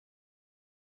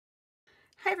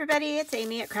Hi everybody, it's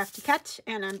Amy at Crafty Cut,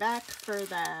 and I'm back for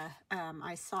the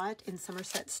I Saw It in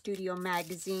Somerset Studio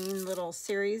Magazine little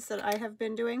series that I have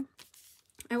been doing.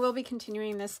 I will be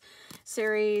continuing this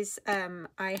series.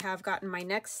 I have gotten my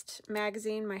next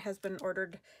magazine. My husband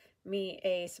ordered me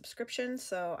a subscription,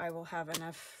 so I will have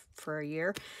enough for a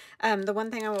year. The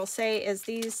one thing I will say is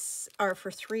these are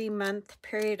for 3-month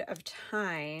period of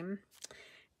time,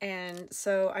 and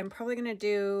so I'm probably going to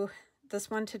do this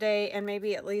one today and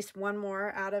maybe at least one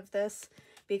more out of this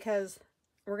because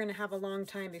we're going to have a long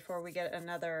time before we get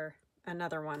another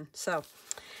one. So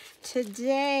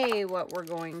today what we're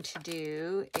going to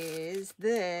do is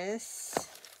this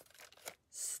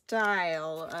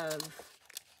style of,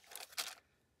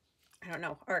 I don't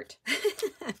know, art.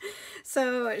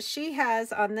 So she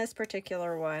has on this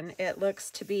particular one, it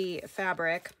looks to be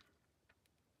fabric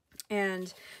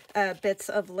and bits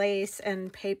of lace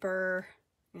and paper.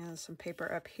 You know, some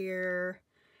paper up here.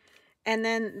 And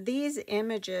then these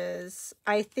images,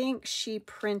 I think she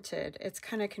printed. It's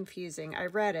kind of confusing. I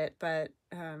read it, but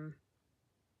I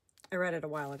read it a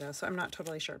while ago, so I'm not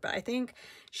totally sure. But I think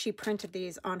she printed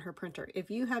these on her printer.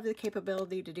 If you have the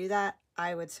capability to do that,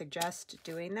 I would suggest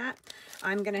doing that.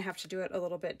 I'm going to have to do it a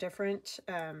little bit different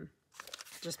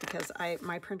just because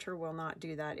my printer will not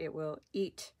do that. It will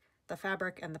eat the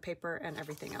fabric and the paper and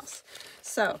everything else.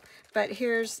 So, but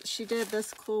she did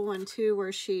this cool one too,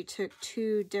 where she took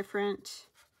 2 different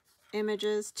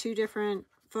images, 2 different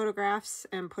photographs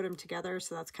and put them together.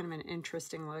 So that's kind of an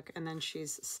interesting look. And then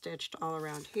she's stitched all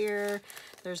around here.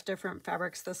 There's different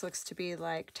fabrics. This looks to be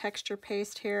like texture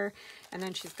paste here. And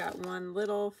then she's got one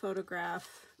little photograph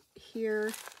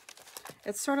here.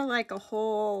 It's sort of like a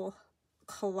whole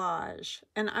collage,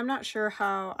 and I'm not sure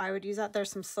how I would use that. There's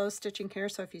some slow stitching here,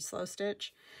 so if you slow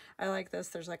stitch, I like this.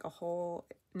 There's like a hole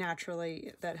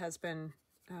naturally that has been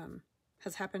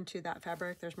has happened to that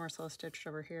fabric. There's more slow stitched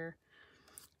over here.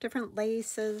 Different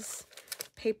laces,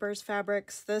 papers,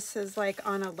 fabrics. This is like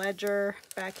on a ledger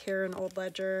back here, an old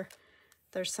ledger.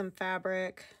 There's some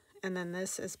fabric, and then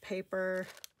this is paper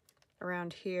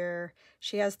around here.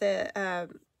 She has the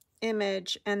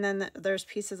image, and then there's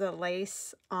pieces of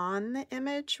lace on the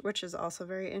image, which is also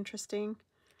very interesting.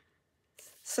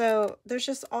 So there's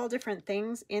just all different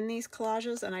things in these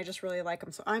collages, and I just really like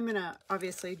them. So I'm gonna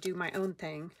obviously do my own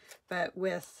thing, but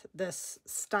with this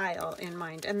style in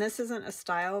mind. And this isn't a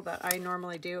style that I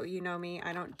normally do. You know me,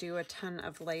 I don't do a ton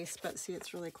of lace, but see,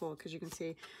 it's really cool because you can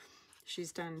see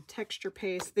she's done texture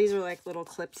paste. These are like little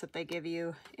clips that they give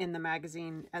you in the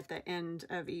magazine at the end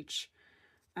of each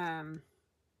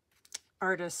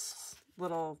artist's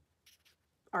little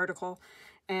article,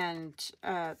 and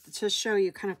to show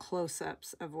you kind of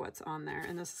close-ups of what's on there.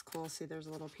 And this is cool. See, there's a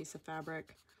little piece of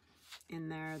fabric in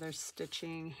there. There's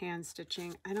stitching, hand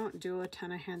stitching. I don't do a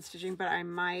ton of hand stitching, but I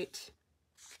might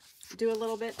do a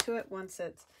little bit to it once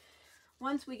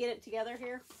we get it together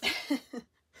here.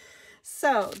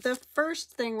 So the first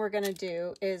thing we're going to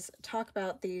do is talk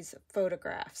about these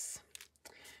photographs.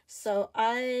 So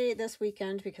this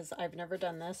weekend, because I've never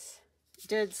done this,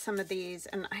 did some of these,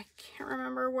 and I can't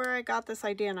remember where I got this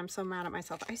idea, and I'm so mad at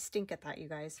myself. I stink at that, you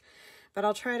guys. But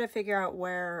I'll try to figure out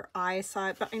where I saw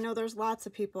it. But I know there's lots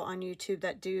of people on YouTube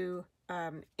that do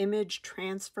image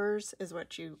transfers, is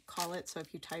what you call it. So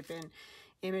if you type in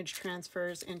image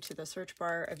transfers into the search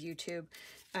bar of YouTube,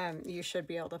 you should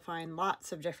be able to find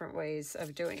lots of different ways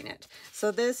of doing it. So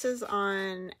this is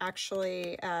on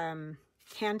actually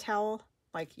hand towel,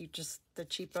 like the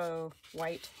cheapo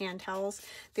white hand towels.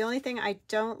 The only thing I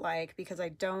don't like, because I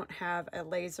don't have a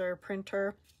laser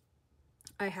printer,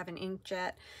 I have an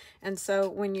inkjet, and so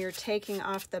when you're taking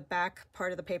off the back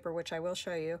part of the paper, which I will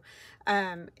show you,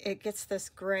 it gets this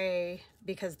gray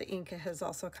because the ink has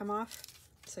also come off.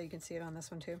 So you can see it on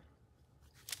this one too.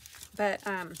 But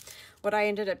what I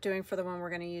ended up doing for the one we're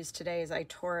going to use today is I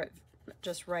tore it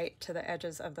just right to the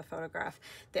edges of the photograph.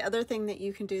 The other thing that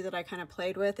you can do that I kind of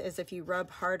played with is if you rub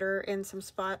harder in some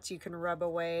spots, you can rub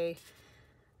away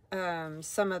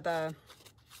some of the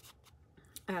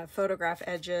photograph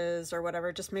edges or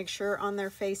whatever. Just make sure on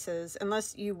their faces,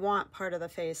 unless you want part of the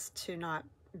face to not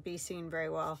be seen very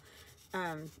well,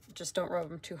 just don't rub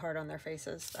them too hard on their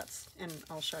faces. And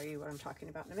I'll show you what I'm talking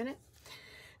about in a minute.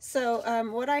 So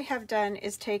what I have done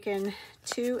is taken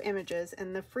 2 images,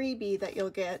 and the freebie that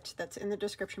you'll get, that's in the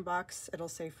description box, it'll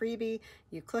say freebie.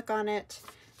 You click on it,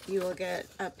 you will get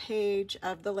a page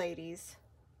of the ladies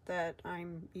that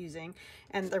I'm using,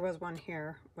 and there was one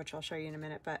here which I'll show you in a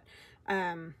minute, but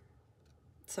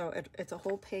so it's a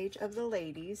whole page of the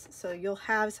ladies. So you'll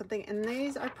have something, and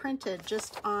these are printed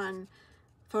just on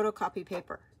photocopy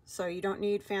paper. So you don't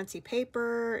need fancy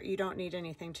paper. You don't need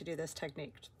anything to do this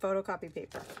technique. Photocopy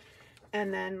paper.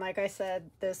 And then, like I said,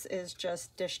 this is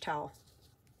just dish towel.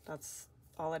 That's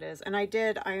all it is. And I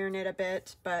did iron it a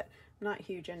bit, but I'm not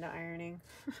huge into ironing.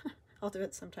 I'll do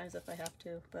it sometimes if I have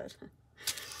to, but...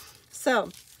 So,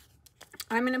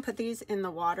 I'm going to put these in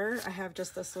the water. I have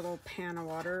just this little pan of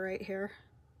water right here.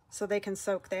 So they can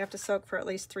soak. They have to soak for at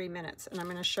least 3 minutes. And I'm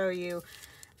going to show you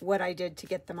what I did to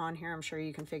get them on here. I'm sure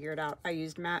you can figure it out. I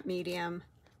used matte medium,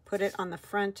 put it on the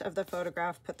front of the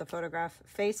photograph, put the photograph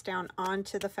face down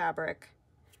onto the fabric,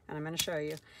 and I'm going to show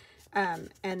you.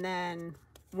 And then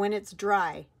when it's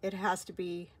dry, it has to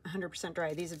be 100%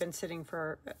 dry. These have been sitting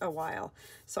for a while.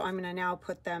 So I'm going to now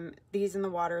put these in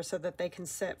the water so that they can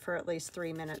sit for at least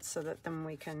 3 minutes, so that then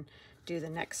we can do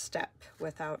the next step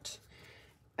without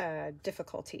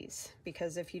difficulties.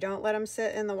 Because if you don't let them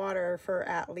sit in the water for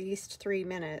at least 3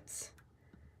 minutes,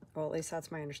 well, at least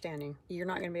that's my understanding, you're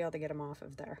not going to be able to get them off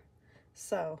of there.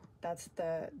 So that's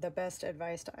the best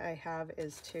advice I have,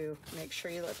 is to make sure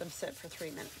you let them sit for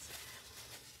 3 minutes.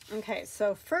 Okay,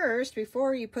 so first,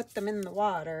 before you put them in the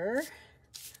water,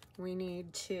 we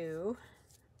need to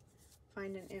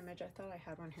find an image. I thought I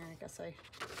had one here. I guess I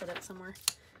put it somewhere.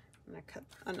 I'm going to cut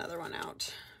another one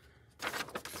out.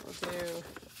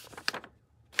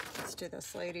 Let's do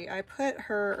this lady. I put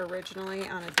her originally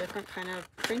on a different kind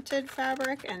of printed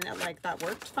fabric, and that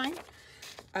worked fine.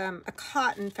 A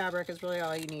cotton fabric is really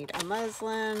all you need. A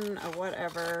muslin, a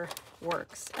whatever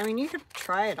works. I mean, you could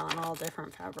try it on all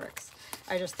different fabrics.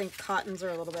 I just think cottons are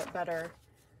a little bit better.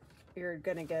 You're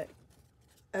gonna get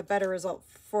a better result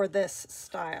for this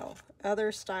style.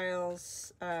 Other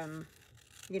styles,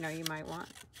 you know, you might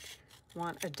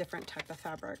want a different type of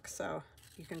fabric, so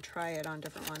you can try it on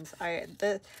different ones. I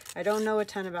don't know a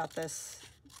ton about this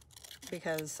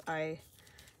because I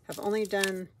have only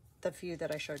done the few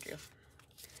that I showed you.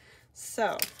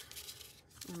 So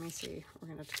let me see. We're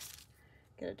gonna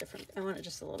get a different, I want it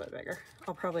just a little bit bigger.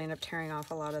 I'll probably end up tearing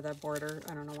off a lot of the border.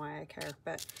 I don't know why I care,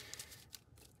 but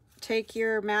take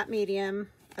your matte medium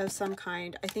of some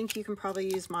kind. I think you can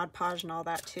probably use Mod Podge and all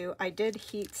that too. I did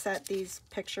heat set these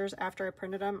pictures after I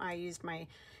printed them. I used my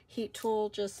heat tool,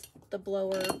 just the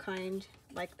blower kind,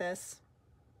 like this.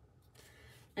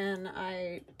 And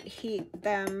I heat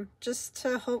them just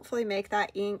to hopefully make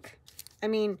that ink. I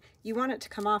mean, you want it to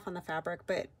come off on the fabric,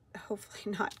 but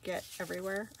hopefully not get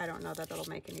everywhere. I don't know that it'll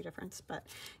make any difference, but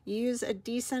use a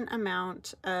decent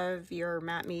amount of your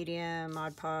matte medium,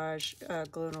 Mod Podge,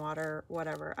 glue and water,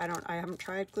 whatever. I haven't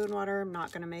tried glue and water. I'm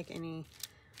not going to make any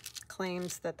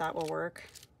claims that that will work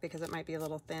because it might be a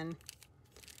little thin.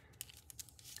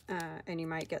 And you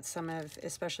might get some of,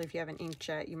 especially if you have an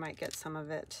inkjet, you might get some of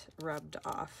it rubbed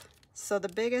off. So the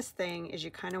biggest thing is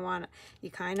you kind of want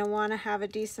to have a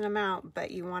decent amount,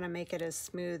 but you want to make it as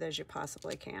smooth as you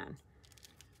possibly can.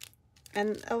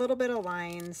 And a little bit of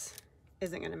lines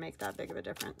isn't going to make that big of a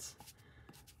difference.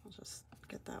 I'll just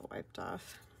get that wiped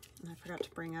off. And I forgot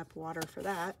to bring up water for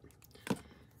that.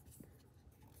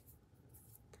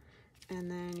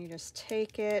 And then you just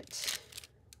take it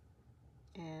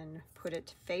and put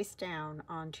it face down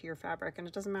onto your fabric. And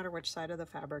it doesn't matter which side of the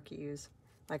fabric you use.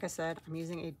 Like I said, I'm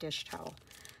using a dish towel,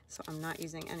 so I'm not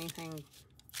using anything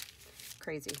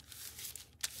crazy.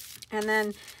 And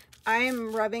then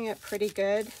I'm rubbing it pretty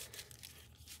good,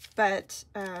 but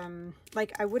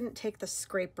like I wouldn't take the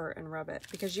scraper and rub it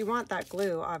because you want that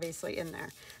glue obviously in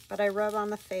there. But I rub on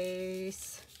the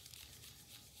face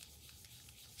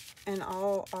and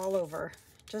all over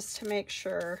just to make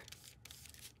sure,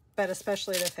 but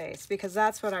especially the face, because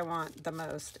that's what I want the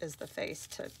most, is the face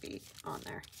to be on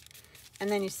there. And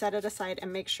then you set it aside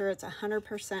and make sure it's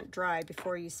 100% dry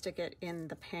before you stick it in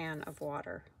the pan of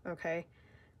water, okay?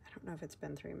 I don't know if it's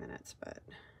been 3 minutes, but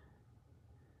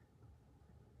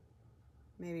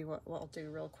maybe what I'll do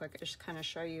real quick is kind of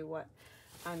show you what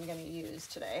I'm going to use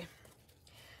today.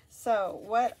 So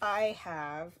what I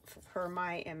have for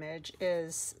my image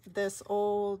is this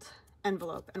old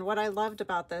envelope. And what I loved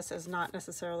about this is not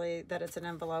necessarily that it's an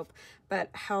envelope, but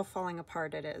how falling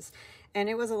apart it is. And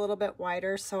it was a little bit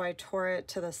wider, so I tore it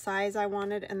to the size I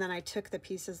wanted, and then I took the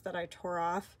pieces that I tore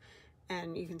off,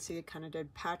 and you can see it kind of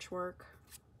did patchwork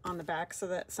on the back so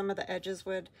that some of the edges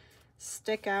would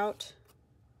stick out.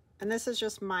 And this is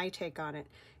just my take on it.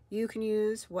 You can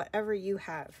use whatever you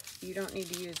have. You don't need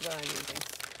to use what I'm using.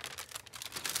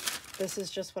 This is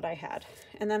just what I had.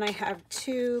 And then I have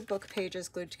 2 book pages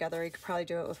glued together. You could probably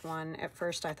do it with one. At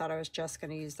first I thought I was just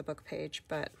going to use the book page,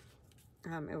 but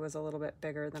it was a little bit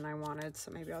bigger than I wanted. So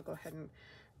maybe I'll go ahead and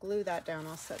glue that down.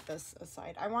 I'll set this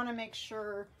aside. I want to make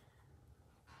sure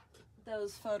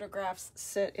those photographs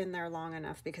sit in there long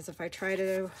enough, because if I try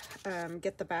to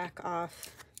get the back off,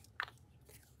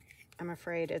 I'm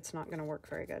afraid it's not going to work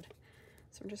very good.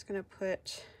 So I'm just going to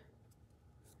put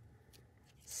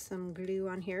some glue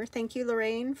on here. Thank you,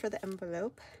 Lorraine, for the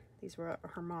envelope. These were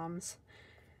her mom's,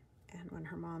 and when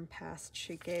her mom passed,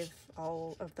 she gave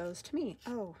all of those to me.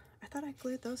 Oh, I thought I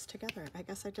glued those together. I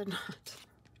guess I did not.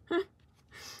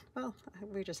 Well,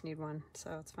 we just need one,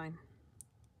 so it's fine.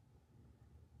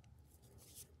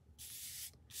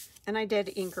 And I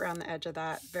did ink around the edge of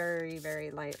that very, very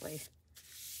lightly,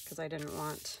 because I didn't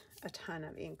want a ton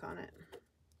of ink on it.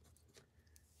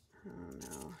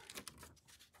 Oh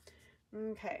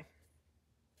no. Okay.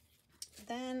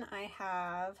 Then I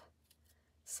have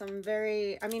some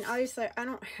very, I mean, obviously I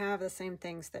don't have the same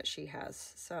things that she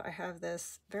has. So I have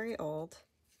this very old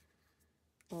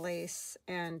lace,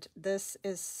 and this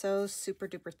is so super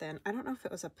duper thin. I don't know if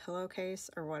it was a pillowcase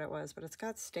or what it was, but it's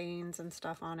got stains and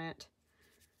stuff on it.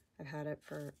 I've had it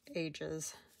for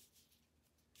ages.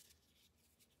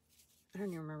 I don't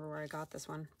even remember where I got this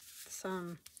one.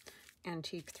 Some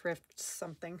antique thrift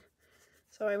something.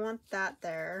 So I want that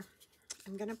there.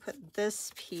 I'm gonna put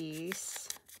this piece.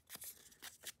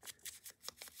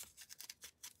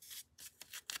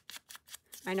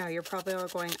 I know you're probably all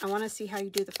going, I want to see how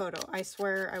you do the photo. I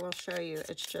swear I will show you.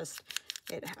 It's just,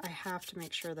 I have to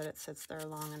make sure that it sits there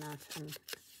long enough, and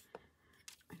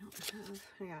I don't have,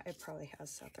 yeah, it probably has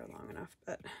sat there long enough,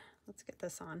 but let's get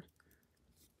this on.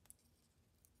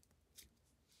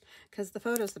 Because the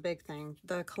photo's the big thing.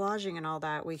 The collaging and all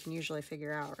that we can usually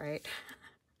figure out, right?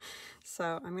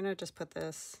 So I'm going to just put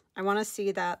this. I want to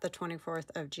see that the 24th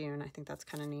of June. I think that's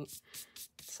kind of neat.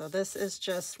 So this is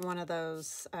just one of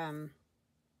those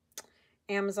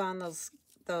Amazon,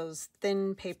 those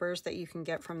thin papers that you can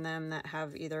get from them that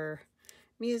have either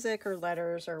music or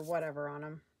letters or whatever on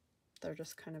them. They're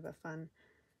just kind of a fun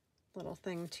little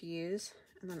thing to use.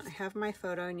 And then I have my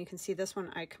photo, and you can see this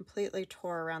one I completely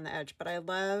tore around the edge, but I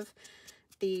love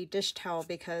the dish towel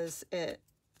because it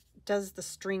does the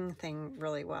string thing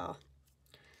really well.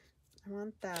 I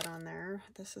want that on there.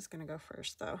 This is going to go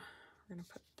first though. We're going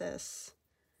to put this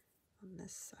on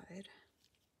this side,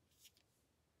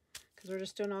 because we're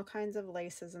just doing all kinds of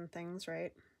laces and things,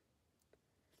 right?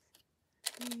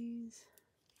 These.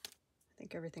 I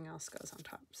think everything else goes on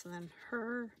top. So then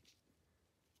her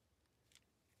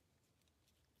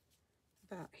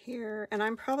about here, and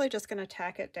I'm probably just going to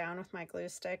tack it down with my glue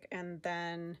stick, and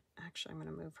then actually I'm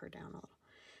going to move her down a little,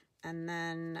 and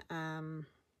then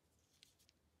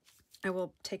I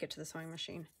will take it to the sewing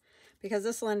machine, because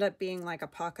this will end up being like a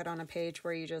pocket on a page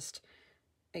where you just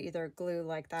either glue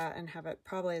like that and have it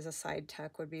probably as a side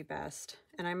tuck would be best.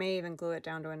 And I may even glue it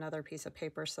down to another piece of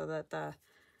paper so that the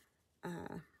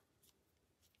I'm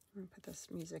gonna put this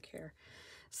music here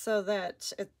so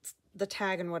that it's the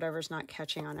tag and whatever's not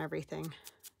catching on everything.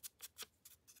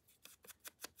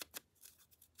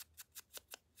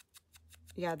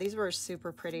 Yeah, these were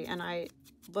super pretty, and I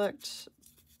looked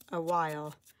a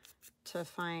while to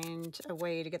find a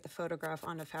way to get the photograph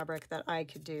onto fabric that I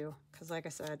could do, because like I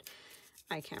said,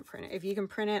 I can't print it. If you can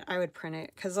print it, I would print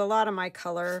it, because a lot of my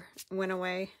color went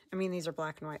away. I mean, these are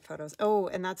black and white photos. Oh,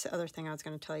 and that's the other thing I was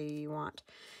going to tell you.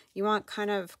 You want kind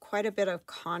of quite a bit of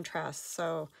contrast.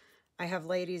 So I have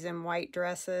ladies in white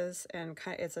dresses, and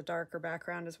it's a darker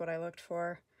background is what I looked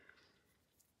for.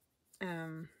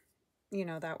 You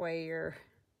know, that way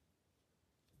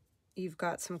you've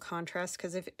got some contrast,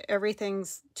 because if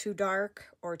everything's too dark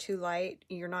or too light,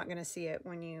 you're not going to see it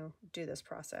when you do this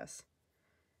process.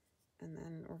 And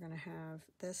then we're going to have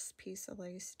this piece of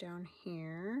lace down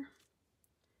here,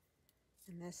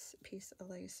 and this piece of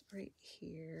lace right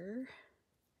here.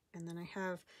 And then I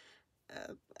have,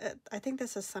 I think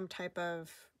this is some type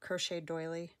of crochet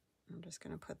doily. I'm just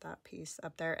going to put that piece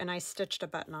up there, and I stitched a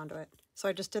button onto it. So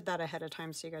I just did that ahead of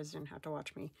time so you guys didn't have to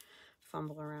watch me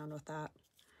fumble around with that.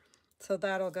 So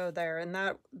that'll go there, and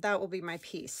that will be my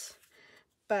piece.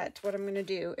 But what I'm going to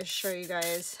do is show you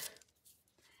guys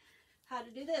how to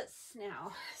do this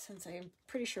now, since I'm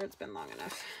pretty sure it's been long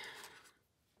enough.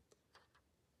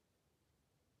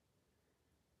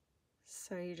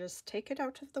 So you just take it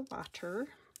out of the water,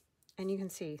 and you can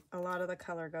see a lot of the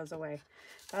color goes away.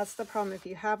 That's the problem. If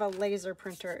you have a laser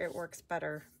printer, it works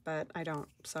better, but I don't,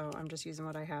 so I'm just using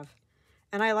what I have.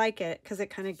 And I like it because it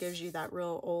kind of gives you that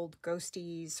real old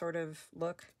ghosty sort of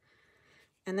look.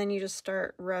 And then you just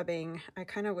start rubbing. I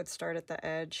kind of would start at the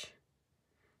edge,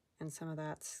 and some of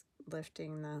that's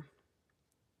lifting the,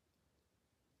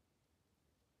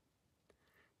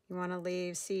 you want to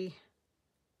leave, see,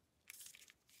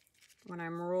 when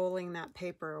I'm rolling that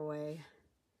paper away,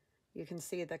 You can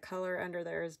see the color under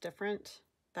there is different.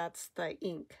 That's the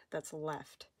ink that's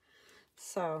left.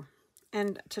 So,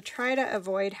 and to try to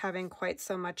avoid having quite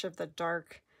so much of the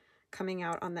dark coming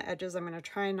out on the edges, I'm going to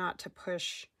try not to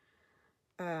push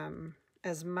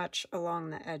as much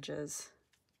along the edges.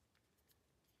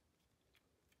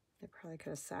 It probably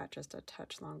could have sat just a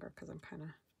touch longer because I'm kind of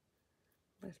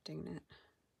lifting it.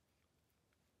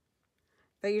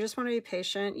 But you just want to be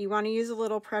patient. You want to use a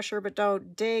little pressure, but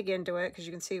don't dig into it, because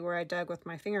you can see where I dug with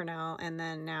my fingernail, and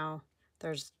then now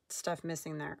there's stuff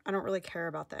missing there. I don't really care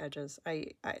about the edges.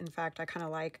 In fact, I kind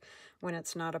of like when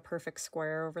it's not a perfect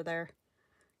square over there,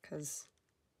 because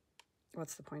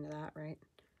what's the point of that, right?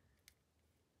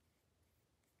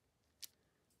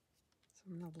 So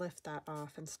I'm going to lift that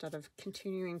off instead of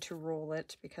continuing to roll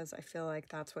it, because I feel like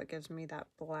that's what gives me that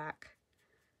black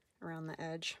around the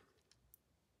edge.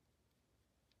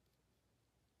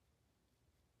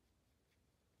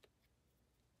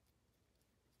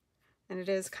 And it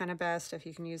is kind of best if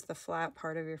you can use the flat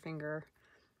part of your finger.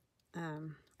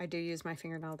 I do use my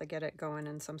fingernail to get it going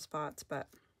in some spots, but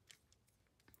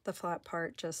the flat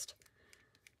part just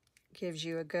gives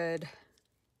you a good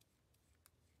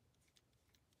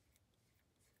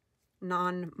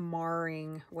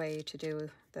non-marring way to do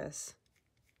this.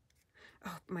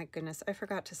 Oh my goodness, I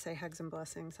forgot to say hugs and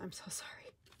blessings. I'm so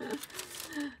sorry.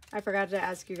 I forgot to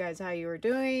ask you guys how you were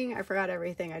doing. I forgot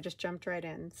everything. I just jumped right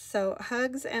in. So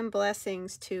hugs and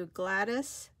blessings to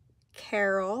Gladys,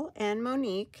 Carol, and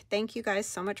Monique. Thank you guys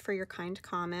so much for your kind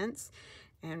comments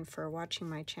and for watching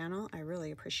my channel. I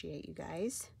really appreciate you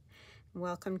guys.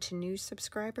 Welcome to new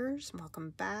subscribers.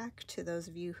 Welcome back to those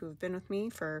of you who have been with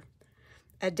me for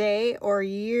a day or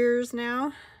years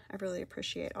now. I really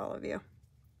appreciate all of you.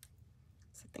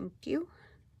 So thank you.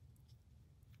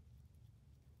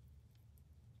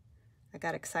 I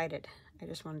got excited. I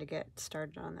just wanted to get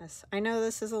started on this. I know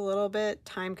this is a little bit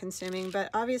time consuming, but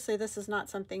obviously this is not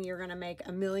something you're going to make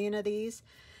a million of these,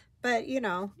 but you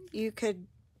know, you could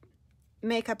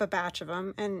make up a batch of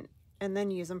them and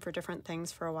then use them for different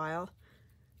things for a while.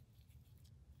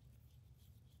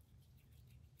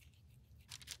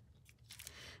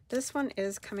 This one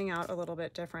is coming out a little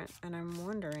bit different, and I'm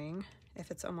wondering if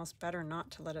it's almost better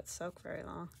not to let it soak very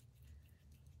long.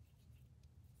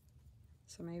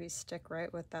 So maybe stick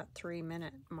right with that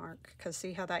 3-minute mark, because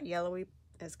see how that yellowy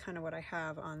is kind of what I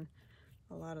have on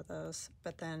a lot of those,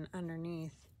 but then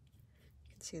underneath you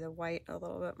can see the white a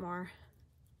little bit more.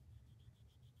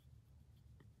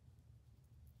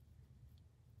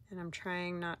 And I'm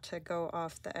trying not to go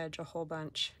off the edge a whole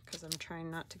bunch, because I'm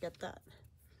trying not to get that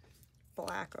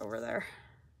black over there.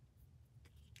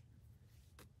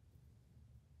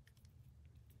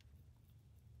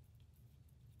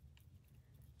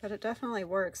 But it definitely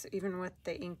works even with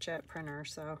the inkjet printer.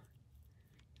 So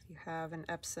if you have an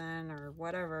Epson or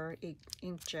whatever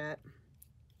inkjet,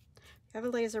 if you have a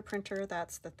laser printer,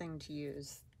 that's the thing to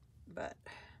use. But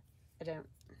I don't.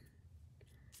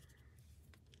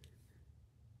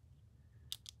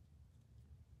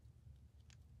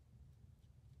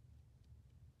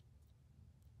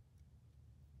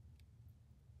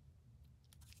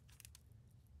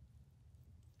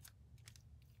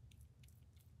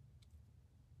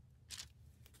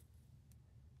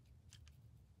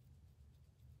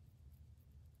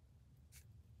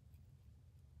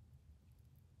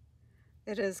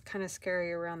 It is kind of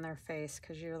scary around their face,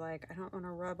 because you're like, I don't want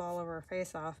to rub all over her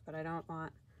face off, but I don't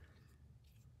want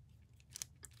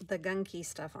the gunky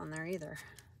stuff on there either.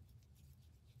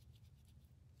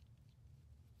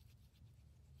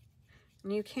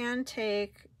 And you can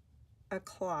take a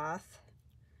cloth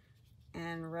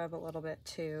and rub a little bit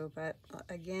too, but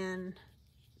again,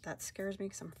 that scares me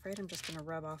because I'm afraid I'm just going to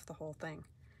rub off the whole thing.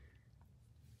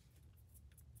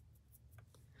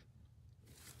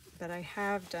 But I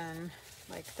have done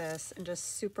like this, and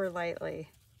just super lightly,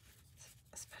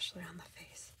 especially on the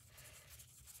face,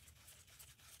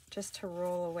 just to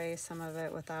roll away some of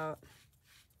it without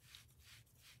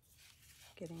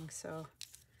getting so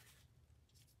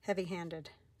heavy-handed.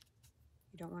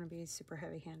 You don't want to be super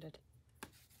heavy-handed.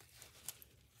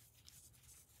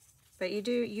 But you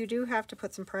do have to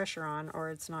put some pressure on, or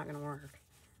it's not going to work.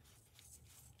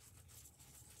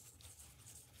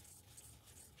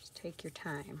 Just take your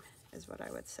time, is what I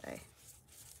would say.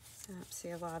 See,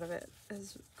 a lot of it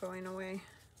is going away.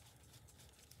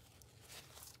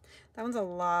 That one's a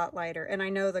lot lighter, and I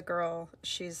know the girl,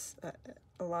 she's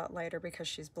a lot lighter because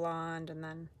she's blonde, and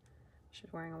then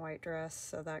she's wearing a white dress,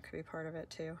 so that could be part of it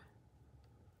too.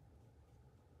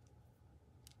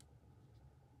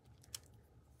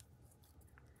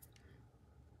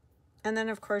 And then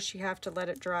of course you have to let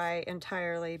it dry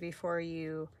entirely before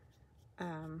you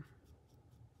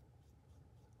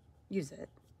use it.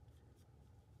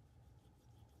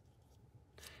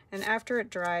 And after it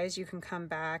dries, you can come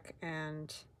back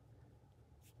and,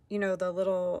 you know, the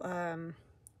little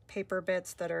paper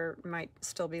bits that might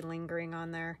still be lingering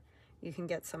on there, you can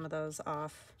get some of those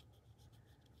off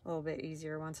a little bit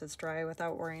easier once it's dry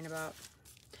without worrying about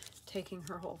taking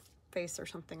her whole face or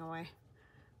something away.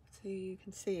 So you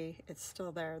can see it's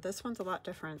still there. This one's a lot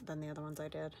different than the other ones I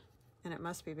did. And it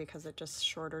must be because it just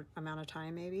shorter amount of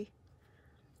time maybe.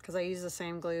 Because I use the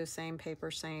same glue, same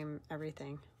paper, same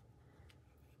everything.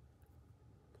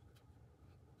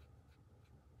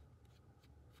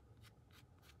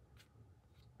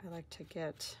 I like to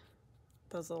get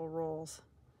those little rolls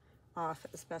off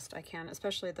as best I can,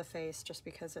 especially the face, just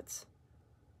because it's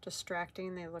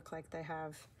distracting. They look like they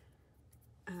have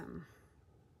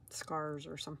scars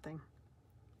or something.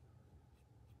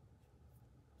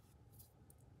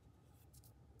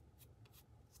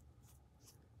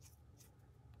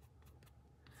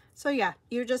 So yeah,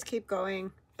 you just keep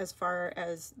going as far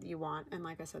as you want. And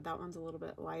like I said, that one's a little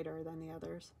bit lighter than the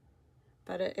others.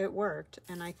 But it worked,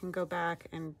 and I can go back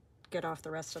and get off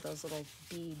the rest of those little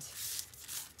beads.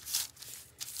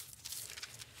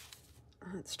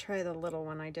 Let's try the little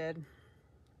one I did.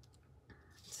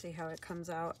 See how it comes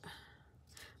out.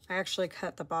 I actually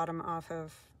cut the bottom off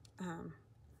of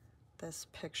this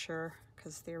picture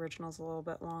because the original's a little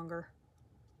bit longer.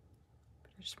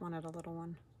 But I just wanted a little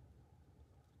one.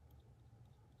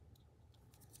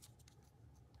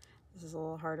 This is a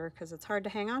little harder because it's hard to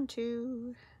hang on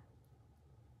to.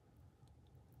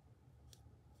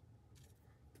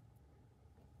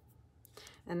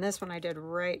 And this one I did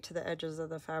right to the edges of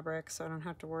the fabric, so I don't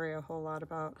have to worry a whole lot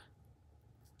about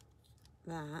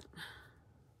that.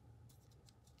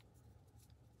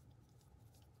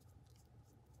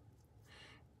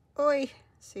 Oi!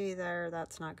 See there,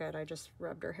 that's not good. I just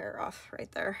rubbed her hair off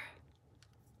right there.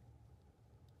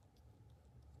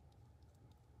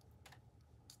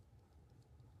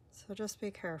 So just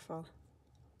be careful.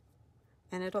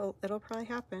 And it'll probably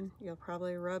happen. You'll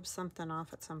probably rub something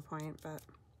off at some point, but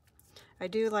I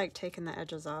do like taking the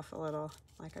edges off a little,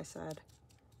 like I said.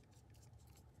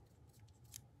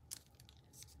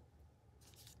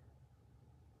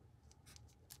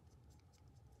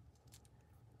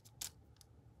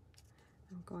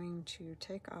 I'm going to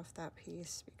take off that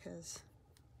piece because,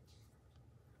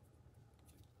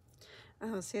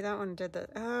 oh, see, that one did the,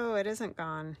 oh, it isn't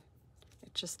gone.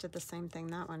 It just did the same thing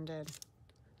that one did.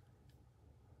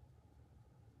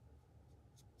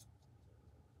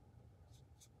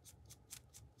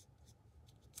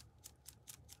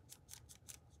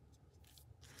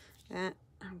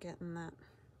 I'm getting that.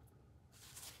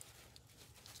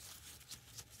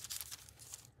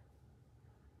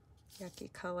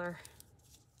 Yucky color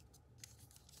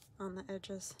on the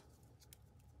edges.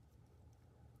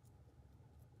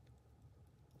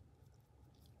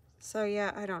 So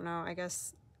yeah, I don't know. I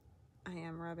guess I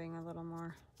am rubbing a little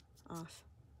more off.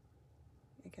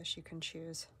 I guess you can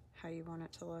choose how you want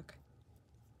it to look.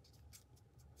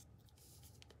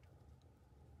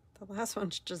 The last one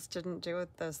just didn't do it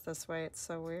this way. It's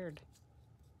so weird.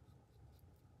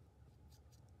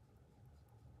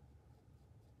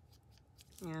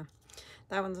 Yeah,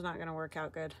 that one's not going to work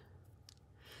out good.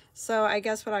 So I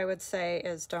guess what I would say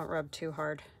is don't rub too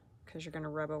hard because you're going to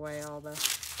rub away all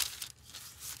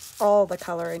the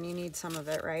color, and you need some of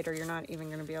it, right? Or you're not even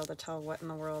going to be able to tell what in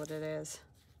the world it is.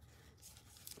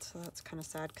 So that's kind of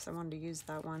sad because I wanted to use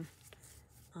that one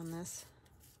on this.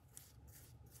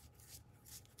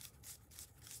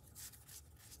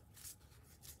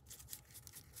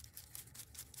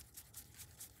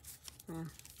 Yeah.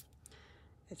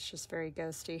 It's just very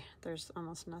ghosty. There's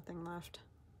almost nothing left.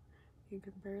 You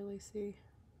can barely see.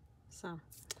 So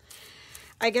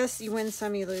I guess you win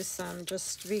some, you lose some.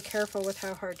 Just be careful with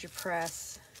how hard you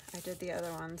press. I did the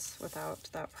other ones without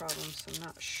that problem, so I'm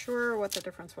not sure what the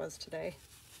difference was today.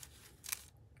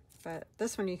 But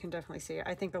this one you can definitely see.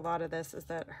 I think a lot of this is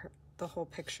that the whole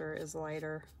picture is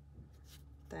lighter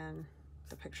than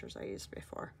the pictures I used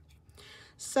before.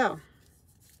 So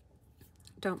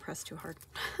don't press too hard.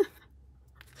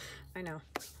 I know.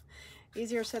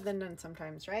 Easier said than done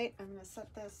sometimes, right? I'm going to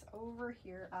set this over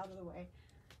here out of the way.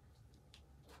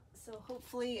 So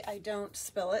hopefully I don't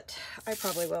spill it. I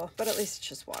probably will, but at least it's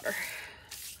just water.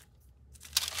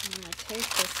 I'm going to take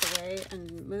this away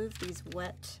and move these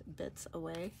wet bits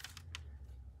away.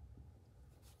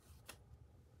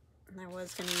 And I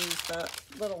was going to use the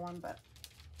little one, but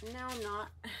now I'm not.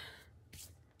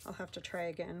 I'll have to try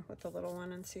again with the little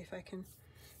one and see if I can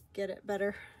get it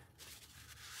better.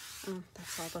 Oh,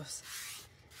 that's all those.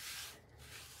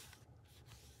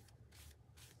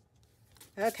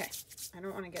 Okay, I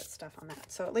don't want to get stuff on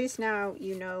that. So at least now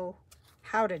you know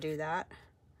how to do that.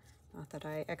 Not that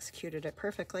I executed it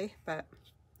perfectly, but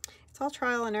it's all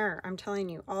trial and error. I'm telling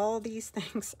you, all these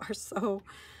things are so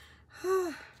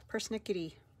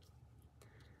persnickety.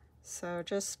 So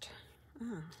just,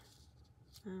 oh,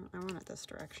 I want it this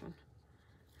direction.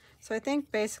 So I think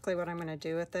basically what I'm going to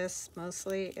do with this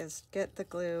mostly is get the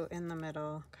glue in the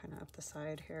middle, kind of up the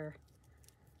side here.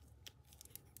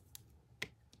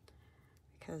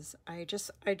 Because I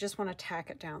just want to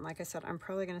tack it down. Like I said, I'm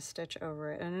probably going to stitch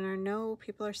over it. And I know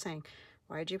people are saying,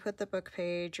 why'd you put the book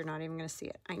page? You're not even going to see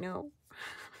it. I know.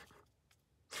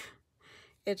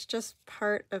 It's just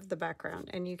part of the background.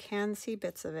 And you can see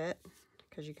bits of it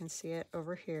because you can see it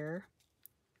over here.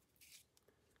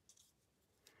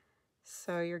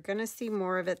 So you're going to see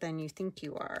more of it than you think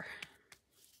you are.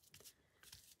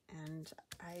 And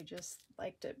I just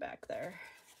liked it back there.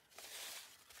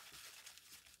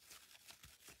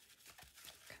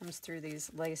 Comes through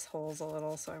these lace holes a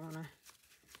little, so I want to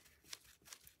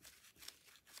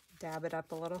dab it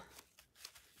up a little.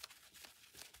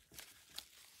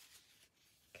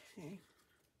 Okay.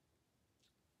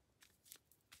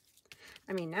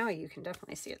 I mean, now you can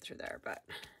definitely see it through there, but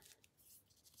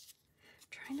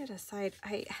trying to decide,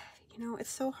 you know, it's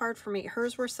so hard for me.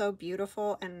 Hers were so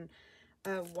beautiful and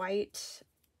white.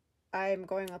 I'm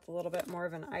going with a little bit more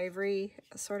of an ivory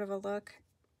sort of a look,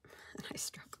 and I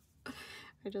struggle.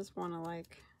 I just want to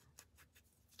like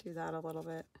do that a little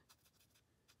bit.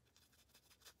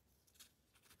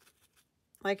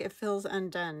 Like it feels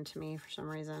undone to me for some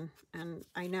reason, and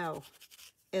I know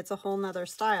it's a whole nother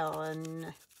style, and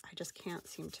I just can't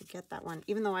seem to get that one.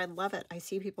 Even though I love it, I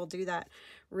see people do that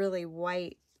really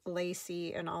white,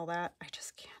 lacy, and all that. I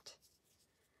just can't.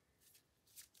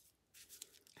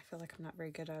 I feel like I'm not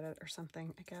very good at it or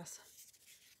something, I guess.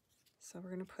 So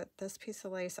we're going to put this piece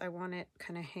of lace. I want it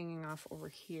kind of hanging off over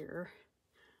here.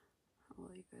 Well,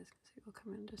 you guys can see we'll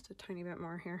come in just a tiny bit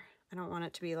more here. I don't want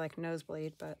it to be like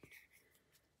nosebleed, but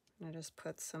I'm going to just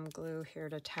put some glue here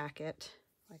to tack it,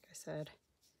 like I said.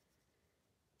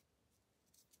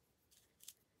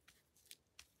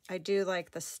 I do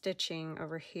like the stitching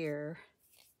over here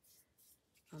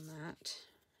on that.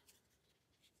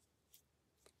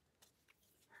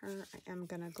 I am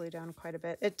going to glue down quite a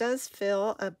bit. It does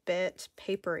feel a bit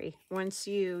papery. Once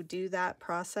you do that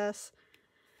process,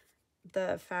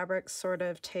 the fabric sort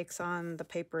of takes on the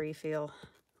papery feel,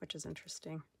 which is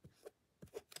interesting.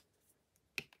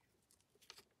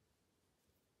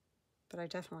 But I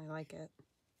definitely like it.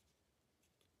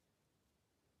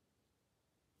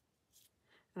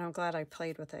 And I'm glad I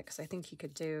played with it because I think you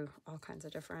could do all kinds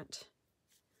of different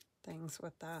things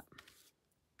with that.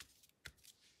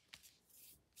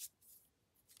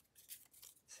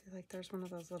 See, like there's one of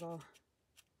those little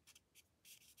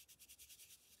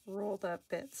rolled up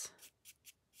bits.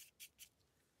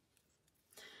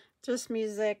 Just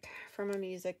music from a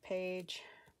music page.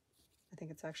 I think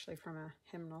it's actually from a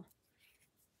hymnal.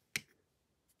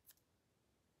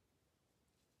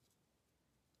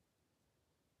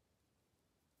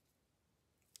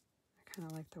 I kind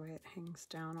of like the way it hangs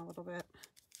down a little bit.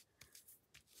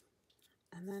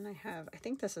 And then I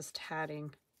think this is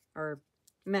tatting, or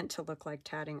meant to look like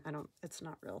tatting. It's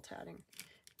not real tatting.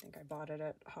 I think I bought it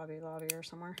at Hobby Lobby or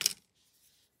somewhere.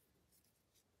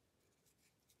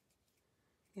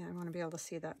 Yeah, I want to be able to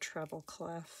see that treble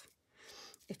clef.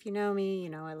 If you know me, you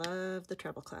know I love the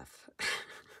treble clef.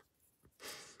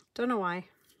 Don't know why,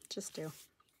 just do.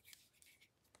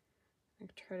 I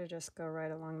try to just go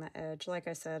right along the edge. Like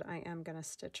I said, I am going to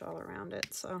stitch all around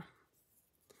it, so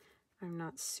I'm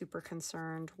not super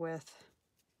concerned with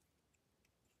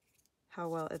how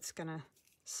well it's going to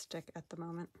stick at the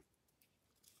moment.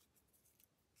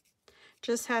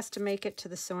 Just has to make it to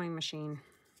the sewing machine.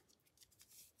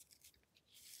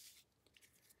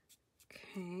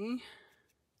 Okay.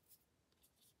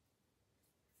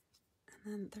 And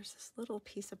then there's this little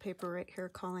piece of paper right here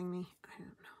calling me. I don't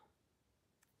know.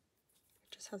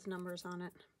 It just has numbers on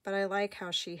it. But I like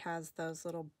how she has those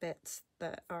little bits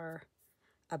that are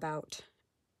about.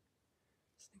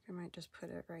 I think I might just put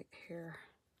it right here.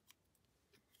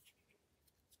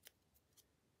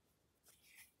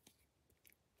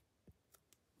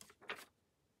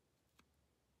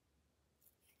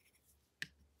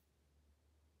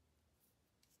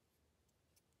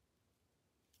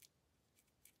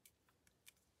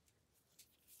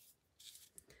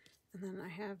 And then I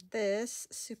have this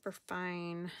super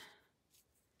fine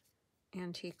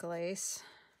antique lace.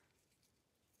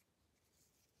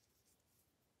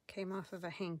 Came off of a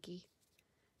hanky.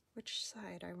 Which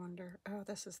side, I wonder? Oh,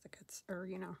 this is the good, or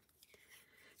you know,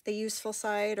 the useful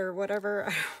side or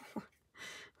whatever.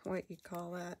 what you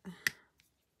call that.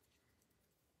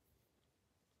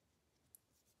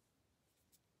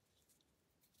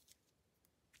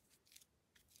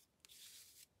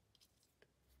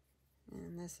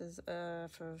 And this is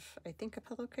of, I think, a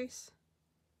pillowcase.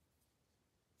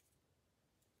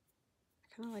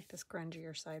 I kind of like this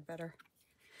grungier side better.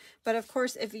 But of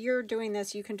course, if you're doing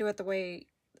this, you can do it the way,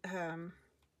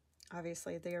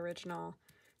 obviously, the original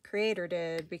creator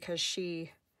did, because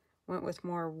she went with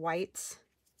more whites,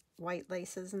 white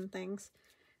laces and things.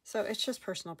 So it's just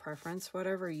personal preference.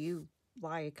 Whatever you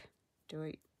like, do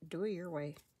it your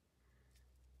way.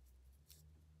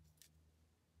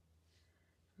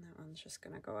 And that one's just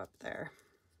going to go up there.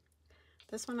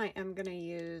 This one I am going to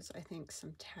use, I think,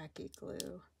 some tacky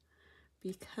glue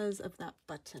because of that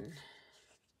button.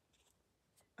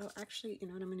 Oh, actually, you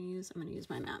know what I'm going to use? I'm going to use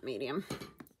my matte medium.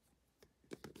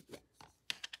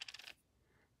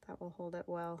 That will hold it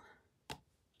well.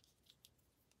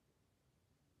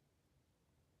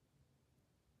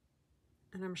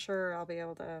 And I'm sure I'll be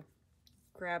able to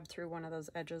grab through one of those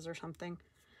edges or something.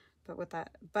 But with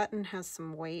that button has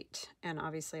some weight, and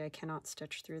obviously I cannot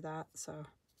stitch through that, so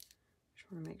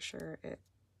just want to make sure it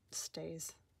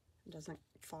stays, it doesn't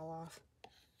fall off.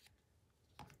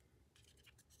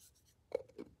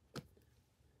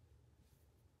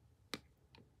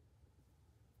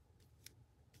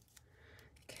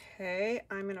 Okay,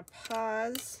 I'm going to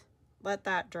pause, let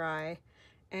that dry,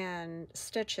 and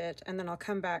stitch it, and then I'll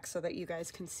come back so that you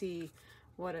guys can see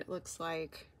what it looks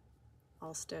like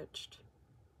all stitched.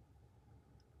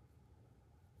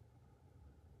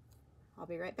 I'll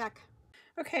be right back.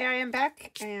 Okay, I am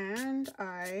back, and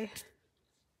I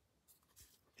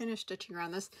finished stitching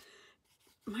around this.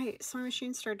 My sewing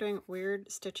machine started doing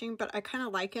weird stitching, but I kind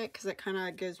of like it because it kind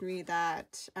of gives me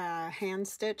that hand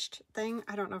stitched thing.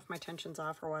 I don't know if my tension's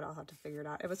off or what. I'll have to figure it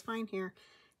out. It was fine here.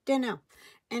 Didn't know.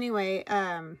 Anyway,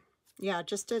 yeah,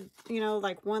 just did, you know,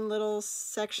 like one little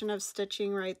section of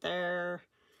stitching right there,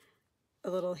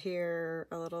 a little here,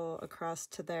 a little across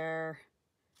to there,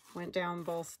 went down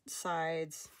both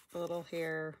sides, a little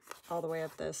here, all the way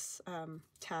up this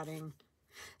tatting.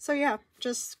 So yeah,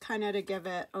 just kind of to give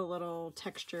it a little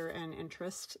texture and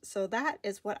interest. So that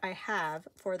is what I have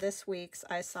for this week's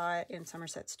I Saw It in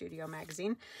Somerset Studio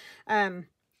Magazine.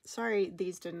 Sorry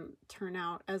these didn't turn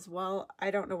out as well. I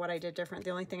don't know what I did different.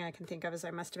 The only thing I can think of is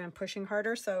I must have been pushing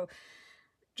harder. So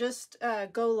just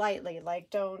go lightly, like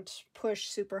don't push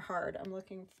super hard. I'm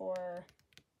looking for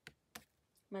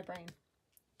my brain,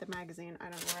 the magazine. I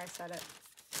don't know where I said it.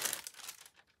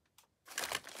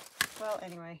 Well,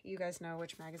 anyway, you guys know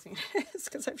which magazine it is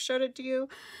because I've showed it to you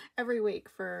every week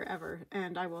forever,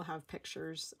 and I will have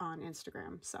pictures on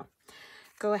Instagram. So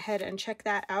go ahead and check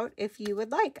that out if you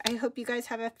would like. I hope you guys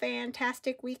have a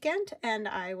fantastic weekend, and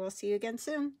I will see you again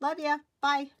soon. Love ya.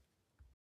 Bye.